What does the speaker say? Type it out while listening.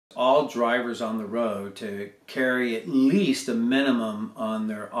all drivers on the road to carry at least a minimum on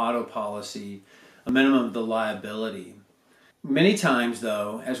their auto policy, a minimum of the liability. Many times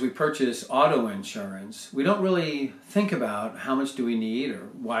though, as we purchase auto insurance, we don't really think about how much do we need or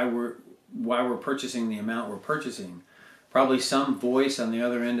why we're purchasing the amount we're purchasing. Probably some voice on the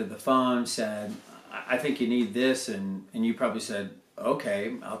other end of the phone said, I think you need this, and you probably said,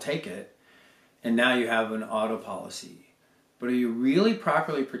 okay, I'll take it. And now you have an auto policy. But are you really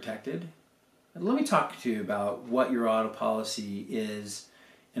properly protected? Let me talk to you about what your auto policy is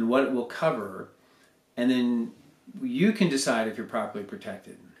and what it will cover, and then you can decide if you're properly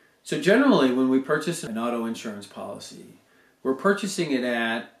protected. So generally, when we purchase an auto insurance policy, we're purchasing it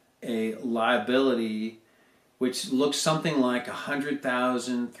at a liability which looks something like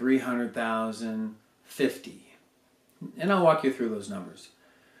 100,000, 300,000, 50. And I'll walk you through those numbers.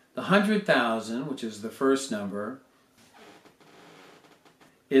 The 100,000, which is the first number,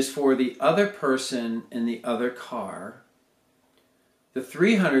 is for the other person in the other car. The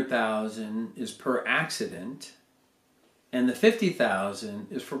 300,000 is per accident, and the 50,000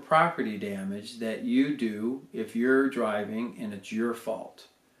 is for property damage that you do if you're driving and it's your fault.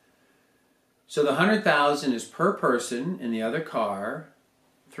 So the 100,000 is per person in the other car,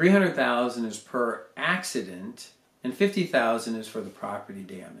 300,000 is per accident, and 50,000 is for the property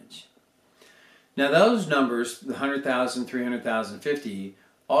damage. Now those numbers, the 100,000, 300,000, 50,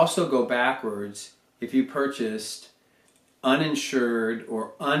 also go backwards if you purchased uninsured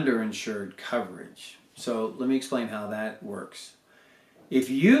or underinsured coverage. So let me explain how that works. If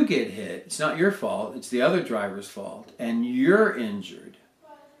you get hit, it's not your fault, it's the other driver's fault, and you're injured,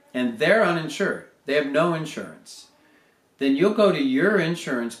 and they're uninsured, they have no insurance, then you'll go to your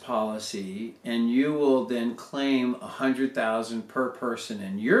insurance policy and you will then claim 100,000 per person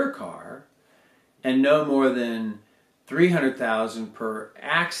in your car and no more than 300,000 per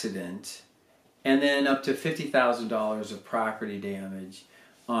accident, and then up to $50,000 of property damage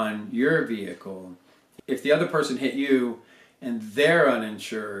on your vehicle if the other person hit you and they're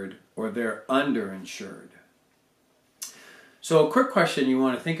uninsured or they're underinsured. So a quick question you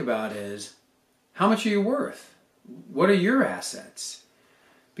want to think about is, how much are you worth? What are your assets?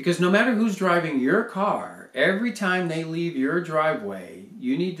 Because no matter who's driving your car, every time they leave your driveway,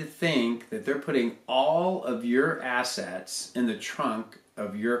 you need to think that they're putting all of your assets in the trunk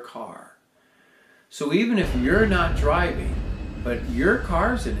of your car. So even if you're not driving, but your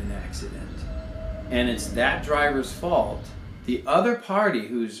car's in an accident, and it's that driver's fault, the other party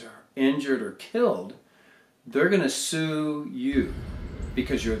who's injured or killed, they're going to sue you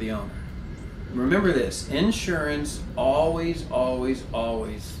because you're the owner. Remember this, insurance always, always,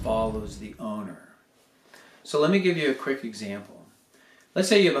 always follows the owner. So let me give you a quick example. Let's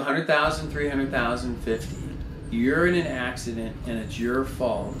say you have 100,000, 300,000, 50. You're in an accident and it's your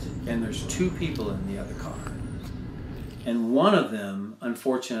fault, and there's two people in the other car. And one of them,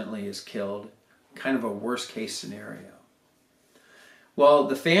 unfortunately, is killed, kind of a worst case scenario. Well,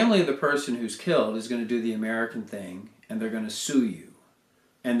 the family of the person who's killed is going to do the American thing, and they're going to sue you.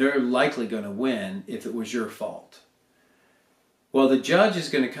 And they're likely going to win if it was your fault. Well, the judge is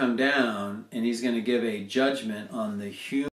going to come down, and he's going to give a judgment on the human